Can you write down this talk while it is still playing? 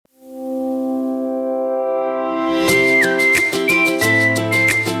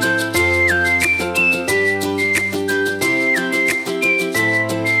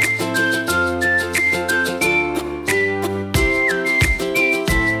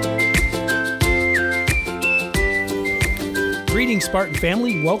morning, Spartan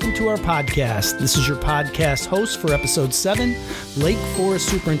family. Welcome to our podcast. This is your podcast host for episode 7, Lake Forest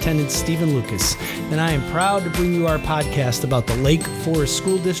Superintendent Stephen Lucas. And I am proud to bring you our podcast about the Lake Forest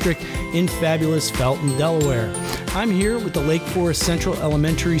School District in fabulous Felton, Delaware. I'm here with the Lake Forest Central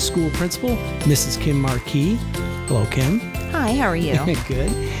Elementary School Principal, Mrs. Kim Marquis. Hello, Kim. Hi, how are you?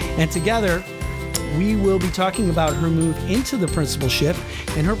 Good. And together, we will be talking about her move into the principalship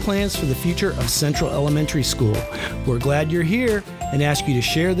and her plans for the future of Central Elementary School. We're glad you're here and ask you to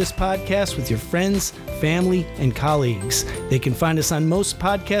share this podcast with your friends, family, and colleagues. They can find us on most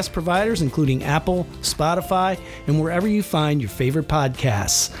podcast providers, including Apple, Spotify, and wherever you find your favorite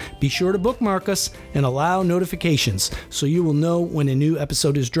podcasts. Be sure to bookmark us and allow notifications so you will know when a new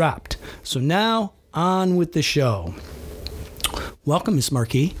episode is dropped. So now, on with the show. Welcome, Ms.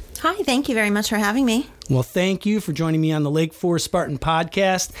 Marquis. Hi, thank you very much for having me. Well, thank you for joining me on the Lake Forest Spartan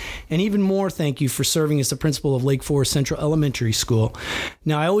podcast, and even more, thank you for serving as the principal of Lake Forest Central Elementary School.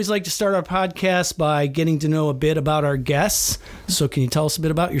 Now, I always like to start our podcast by getting to know a bit about our guests, so can you tell us a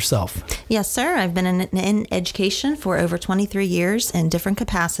bit about yourself? Yes, sir. I've been in education for over 23 years in different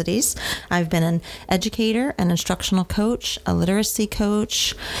capacities. I've been an educator, an instructional coach, a literacy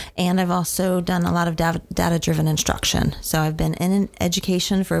coach, and I've also done a lot of data-driven instruction. So I've been in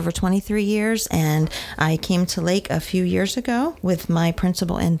education for over 23 years, and I came to Lake a few years ago with my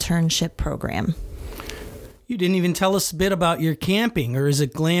principal internship program. You didn't even tell us a bit about your camping, or is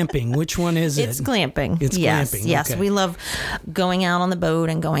it glamping? Which one is it? It's glamping. It's glamping. Yes. Okay. We love going out on the boat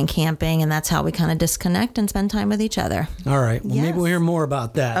and going camping, and that's how we kind of disconnect and spend time with each other. All right. Well, Yes. Maybe we'll hear more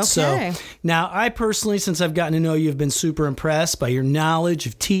about that. Okay. So now, I personally, since I've gotten to know you, have been super impressed by your knowledge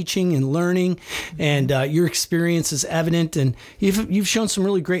of teaching and learning, and your experience is evident, and you've shown some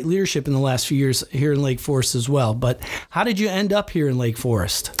really great leadership in the last few years here in Lake Forest as well. But how did you end up here in Lake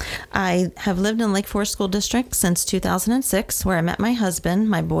Forest? I have lived in Lake Forest School District since 2006, where I met my husband.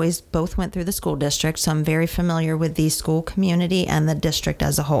 My boys both went through the school district, so I'm very familiar with the school community and the district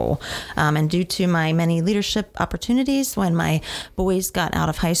as a whole. And due to my many leadership opportunities, when my boys got out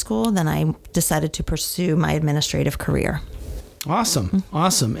of high school, then I decided to pursue my administrative career. Awesome.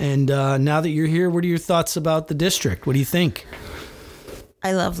 Awesome. And now that you're here, what are your thoughts about the district? What do you think?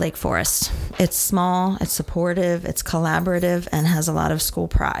 I love Lake Forest. It's small, it's supportive, it's collaborative, and has a lot of school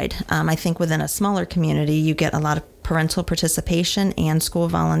pride. I think within a smaller community, you get a lot of parental participation and school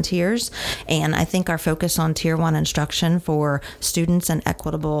volunteers. And I think our focus on Tier 1 instruction for students and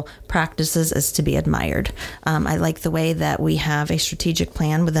equitable practices is to be admired. I like the way that we have a strategic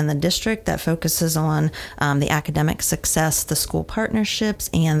plan within the district that focuses on the academic success, the school partnerships,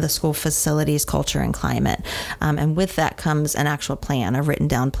 and the school facilities, culture, and climate. And with that comes an actual plan, a written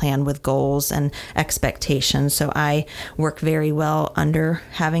down plan with goals and expectations. So I work very well under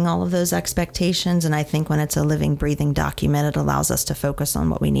having all of those expectations. And I think when it's a living, breathing document, it allows us to focus on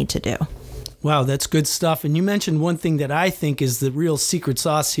what we need to do. Wow, that's good stuff. And you mentioned one thing that I think is the real secret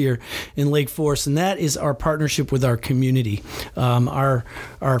sauce here in Lake Forest, and that is our partnership with our community, our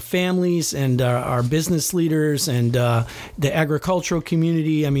families and our business leaders and the agricultural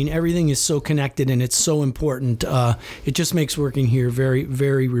community. I mean, everything is so connected and it's so important. It just makes working here very,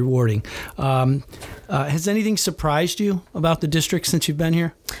 very rewarding. Has anything surprised you about the district since you've been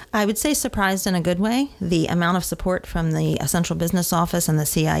here? I would say surprised in a good way. The amount of support from the Central Business Office and the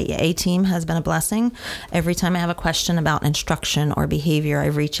CIA team has been a blessing. Every time I have a question about instruction or behavior, I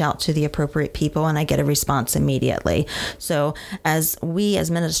reach out to the appropriate people and I get a response immediately. So as we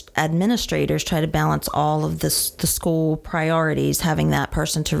as administrators try to balance all of the school priorities, having that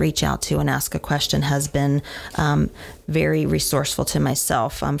person to reach out to and ask a question has been very resourceful to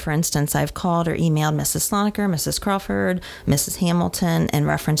myself. For instance, I've called or emailed Mrs. Sloniker, Mrs. Crawford, Mrs. Hamilton in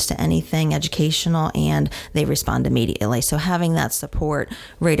reference to anything educational, and they respond immediately. So having that support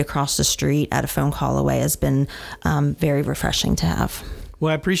right across the street at a phone call away has been very refreshing to have.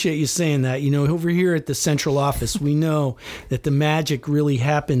 Well, I appreciate you saying that. You know, over here at the central office, we know that the magic really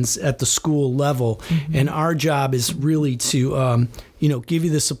happens at the school level, and our job is really to give you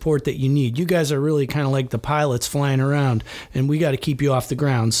the support that you need. You guys are really kind of like the pilots flying around, and we got to keep you off the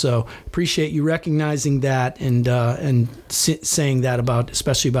ground. So appreciate you recognizing that and saying that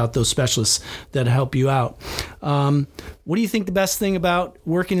especially about those specialists that help you out. What do you think the best thing about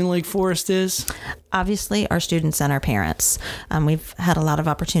working in Lake Forest is? Obviously, our students and our parents. We've had a lot of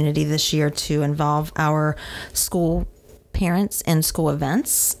opportunity this year to involve our school parents in school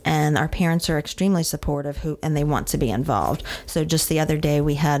events, and our parents are extremely supportive and they want to be involved. So just the other day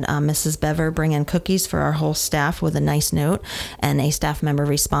we had Mrs. Bever bring in cookies for our whole staff with a nice note, and a staff member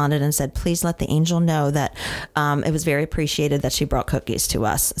responded and said, please let the angel know that it was very appreciated that she brought cookies to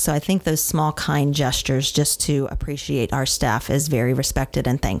us. So I think those small kind gestures just to appreciate our staff is very respected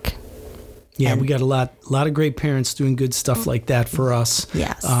and thanked. Yeah, we got a lot of great parents doing good stuff like that for us.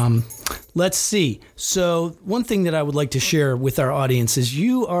 Yes. Let's see. So one thing that I would like to share with our audience is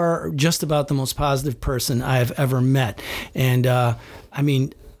you are just about the most positive person I have ever met. And I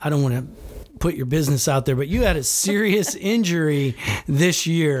don't want to put your business out there, but you had a serious injury this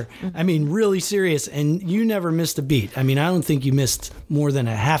year. I mean, really serious, and you never missed a beat. I mean, I don't think you missed more than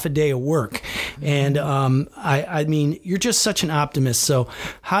a half a day of work. And I mean, you're just such an optimist. So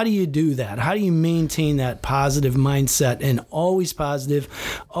how do you do that? How do you maintain that positive mindset and always positive,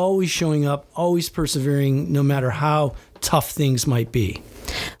 always showing up, always persevering, no matter how tough things might be?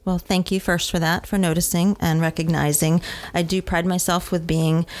 Well, thank you first for that, for noticing and recognizing. I do pride myself with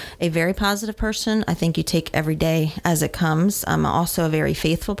being a very positive person. I think you take every day as it comes. I'm also a very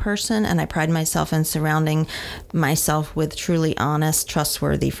faithful person, and I pride myself in surrounding myself with truly honest,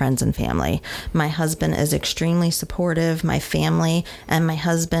 trustworthy friends and family. My husband is extremely supportive. My family and my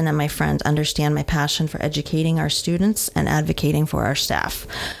husband and my friends understand my passion for educating our students and advocating for our staff.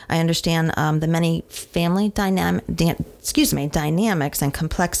 I understand the many family dynamics and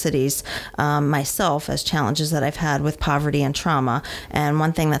complexities myself as challenges that I've had with poverty and trauma. And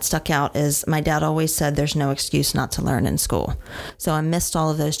one thing that stuck out is my dad always said there's no excuse not to learn in school. So amidst all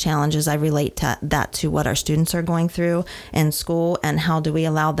of those challenges, I relate that to what our students are going through in school and how do we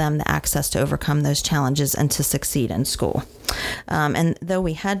allow them the access to overcome those challenges and to succeed in school. And though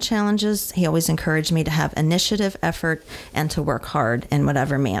we had challenges, he always encouraged me to have initiative, effort, and to work hard in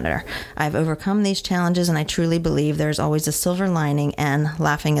whatever manner. I've overcome these challenges, and I truly believe there's always a silver lining, and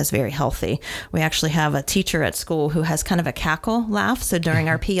laughing is very healthy. We actually have a teacher at school who has kind of a cackle laugh. So during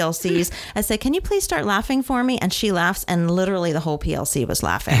our PLCs, I say, can you please start laughing for me? And she laughs, and literally the whole PLC was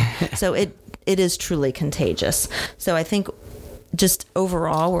laughing. So it is truly contagious. So I think just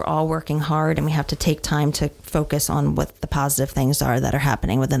overall, we're all working hard, and we have to take time to focus on what the positive things are that are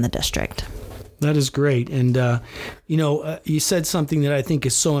happening within the district. That is great. And, you said something that I think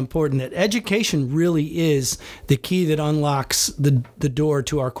is so important, that education really is the key that unlocks the door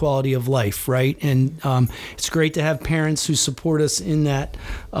to our quality of life, right? And it's great to have parents who support us in that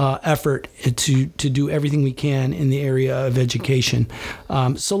effort to do everything we can in the area of education.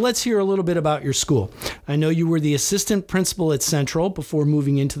 So let's hear a little bit about your school. I know you were the assistant principal at Central before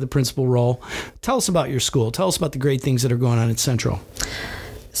moving into the principal role. Tell us about your school. Tell us about the great things that are going on at Central.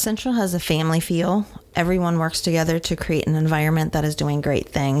 Central has a family feel. Everyone works together to create an environment that is doing great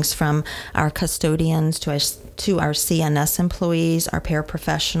things, from our custodians to our CNS employees, our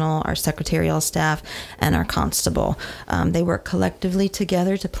paraprofessional, our secretarial staff, and our constable. They work collectively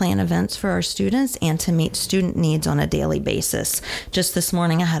together to plan events for our students and to meet student needs on a daily basis. Just this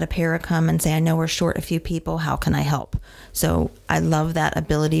morning, I had a para come and say, I know we're short a few people. How can I help? So I love that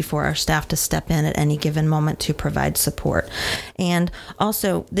ability for our staff to step in at any given moment to provide support. And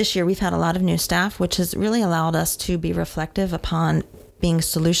also this year, we've had a lot of new staff, which has really allowed us to be reflective upon being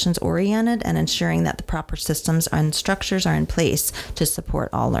solutions oriented and ensuring that the proper systems and structures are in place to support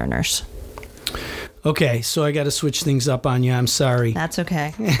all learners. Okay, so I got to switch things up on you. I'm sorry. That's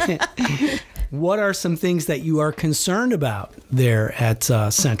okay. What are some things that you are concerned about there at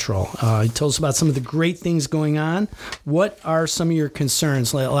Central? Tell us about some of the great things going on. What are some of your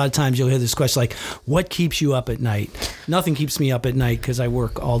concerns? A lot of times you'll hear this question like, what keeps you up at night? Nothing keeps me up at night because I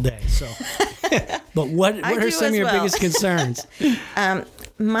work all day. So, but what are some of your biggest concerns?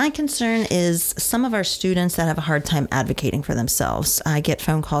 My concern is some of our students that have a hard time advocating for themselves. I get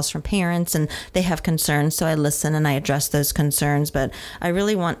phone calls from parents and they have concerns, so I listen and I address those concerns. But I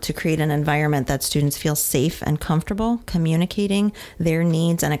really want to create an environment that students feel safe and comfortable communicating their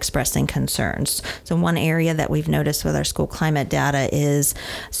needs and expressing concerns. So one area that we've noticed with our school climate data is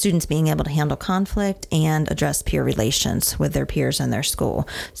students being able to handle conflict and address peer relations with their peers in their school.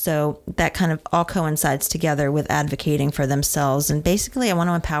 So that kind of all coincides together with advocating for themselves. And basically, I want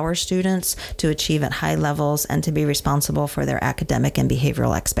to empower students to achieve at high levels and to be responsible for their academic and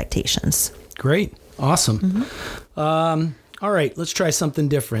behavioral expectations. Great. Awesome. Mm-hmm. All right, let's try something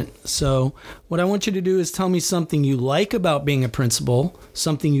different. So what I want you to do is tell me something you like about being a principal,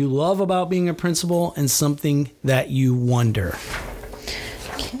 something you love about being a principal, and something that you wonder.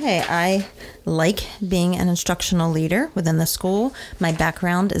 Okay, I like being an instructional leader within the school. My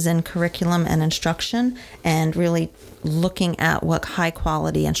background is in curriculum and instruction, and really looking at what high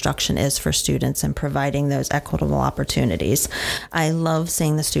quality instruction is for students and providing those equitable opportunities. I love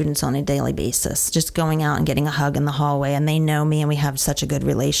seeing the students on a daily basis, just going out and getting a hug in the hallway, and they know me and we have such a good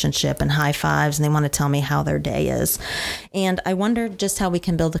relationship and high fives, and they want to tell me how their day is. And I wonder just how we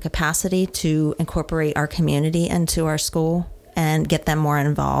can build the capacity to incorporate our community into our school and get them more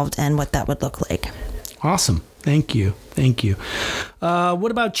involved and what that would look like. Awesome. Thank you. Thank you.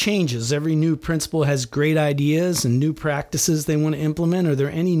 What about changes? Every new principal has great ideas and new practices they want to implement. Are there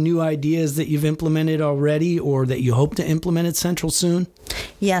any new ideas that you've implemented already or that you hope to implement at Central soon?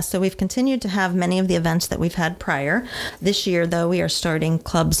 Yeah, so we've continued to have many of the events that we've had prior. This year, though, we are starting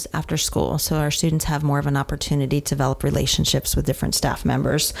clubs after school, so our students have more of an opportunity to develop relationships with different staff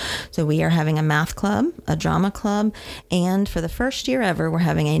members. So we are having a math club, a drama club, and for the first year ever, we're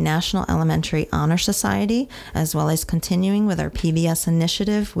having a National Elementary Honor Society, as well as continuing with our PBS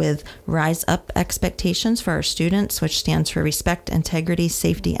initiative with Rise Up Expectations for our students, which stands for Respect, Integrity,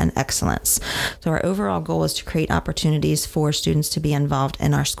 Safety, and Excellence. So our overall goal is to create opportunities for students to be involved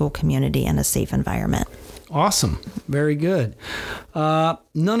in our school community in a safe environment. Awesome. Very good.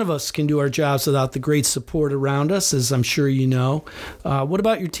 None of us can do our jobs without the great support around us, as I'm sure you know. What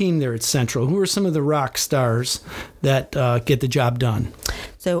about your team there at Central? Who are some of the rock stars that get the job done?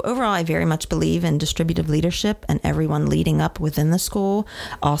 So overall, I very much believe in distributive leadership and everyone leading up within the school.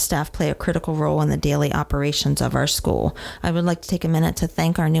 All staff play a critical role in the daily operations of our school. I would like to take a minute to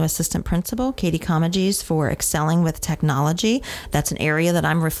thank our new assistant principal, Katie Comegys, for excelling with technology. That's an area that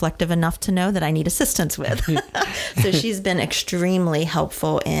I'm reflective enough to know that I need assistance with. So she's been extremely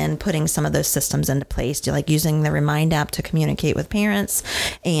helpful in putting some of those systems into place, like using the Remind app to communicate with parents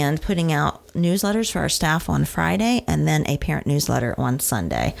and putting out newsletters for our staff on Friday and then a parent newsletter on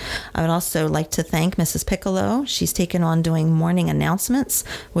Sunday. I would also like to thank Mrs. Piccolo. She's taken on doing morning announcements,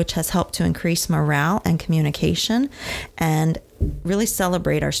 which has helped to increase morale and communication and really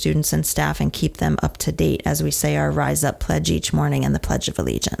celebrate our students and staff and keep them up to date as we say our Rise Up pledge each morning and the Pledge of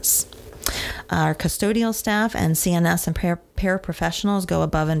Allegiance. Our custodial staff and CNS and paraprofessionals go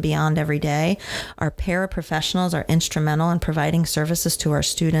above and beyond every day. Our paraprofessionals are instrumental in providing services to our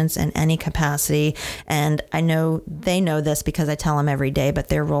students in any capacity. And I know they know this because I tell them every day, but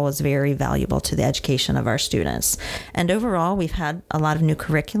their role is very valuable to the education of our students. And overall, we've had a lot of new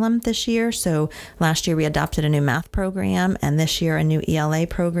curriculum this year. So last year we adopted a new math program and this year a new ELA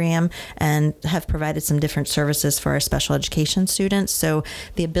program and have provided some different services for our special education students. So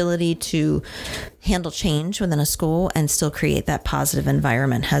the ability to handle change within a school and still create that positive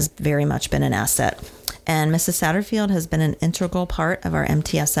environment has very much been an asset. And Mrs. Satterfield has been an integral part of our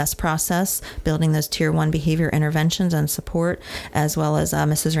MTSS process, building those Tier 1 behavior interventions and support, as well as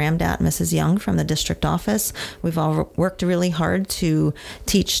Mrs. Ramdat and Mrs. Young from the district office. We've all worked really hard to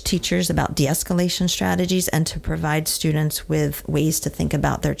teach teachers about de-escalation strategies and to provide students with ways to think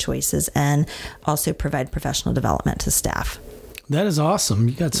about their choices and also provide professional development to staff. That is awesome.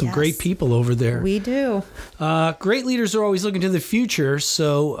 You got some great people over there. We do. Great leaders are always looking to the future.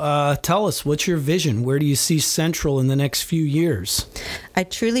 So tell us, what's your vision? Where do you see Central in the next few years? I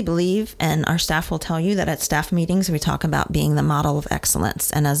truly believe, and our staff will tell you, that at staff meetings we talk about being the model of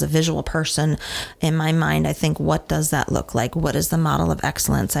excellence. And as a visual person, in my mind, I think, what does that look like? What is the model of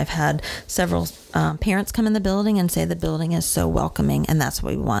excellence? I've had several parents come in the building and say the building is so welcoming, and that's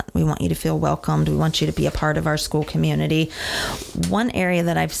what we want. We want you to feel welcomed. We want you to be a part of our school community. One area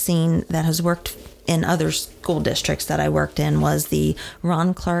that I've seen that has worked in other school districts that I worked in was the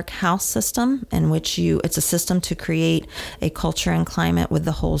Ron Clark House system, in which it's a system to create a culture and climate with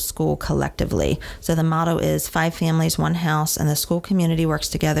the whole school collectively. So the motto is 5 families, 1 house, and the school community works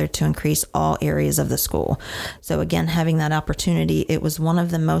together to increase all areas of the school. So again, having that opportunity, it was one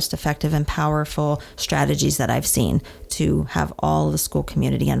of the most effective and powerful strategies that I've seen to have all of the school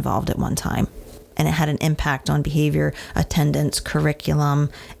community involved at one time. And it had an impact on behavior, attendance, curriculum,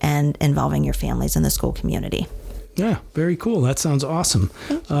 and involving your families in the school community. Yeah, very cool. That sounds awesome.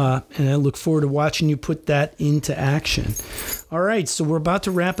 And I look forward to watching you put that into action. All right, so we're about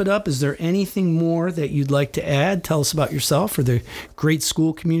to wrap it up. Is there anything more that you'd like to add? Tell us about yourself or the great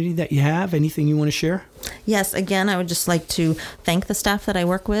school community that you have. Anything you want to share? Yes, again, I would just like to thank the staff that I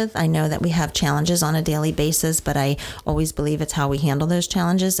work with. I know that we have challenges on a daily basis, but I always believe it's how we handle those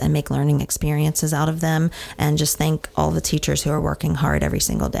challenges and make learning experiences out of them. And just thank all the teachers who are working hard every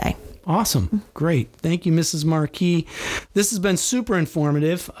single day. Awesome. Great. Thank you, Mrs. Marquis. This has been super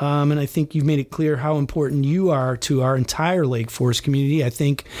informative, and I think you've made it clear how important you are to our entire Lake Forest community. I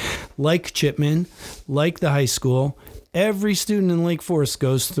think, like Chipman, like the high school, every student in Lake Forest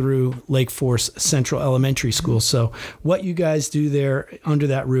goes through Lake Forest Central Elementary School. So what you guys do there under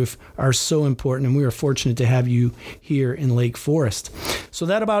that roof are so important, and we are fortunate to have you here in Lake Forest. So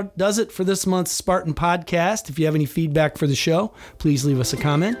that about does it for this month's Spartan Podcast. If you have any feedback for the show, please leave us a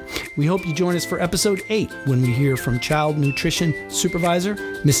comment. We hope you join us for episode 8 when we hear from Child Nutrition Supervisor,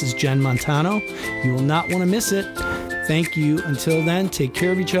 Mrs. Jen Montano. You will not want to miss it. Thank you. Until then, take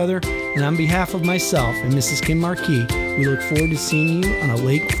care of each other. And on behalf of myself and Mrs. Kim Marquis, we look forward to seeing you on a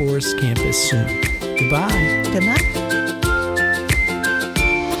Lake Forest campus soon. Goodbye. Good night.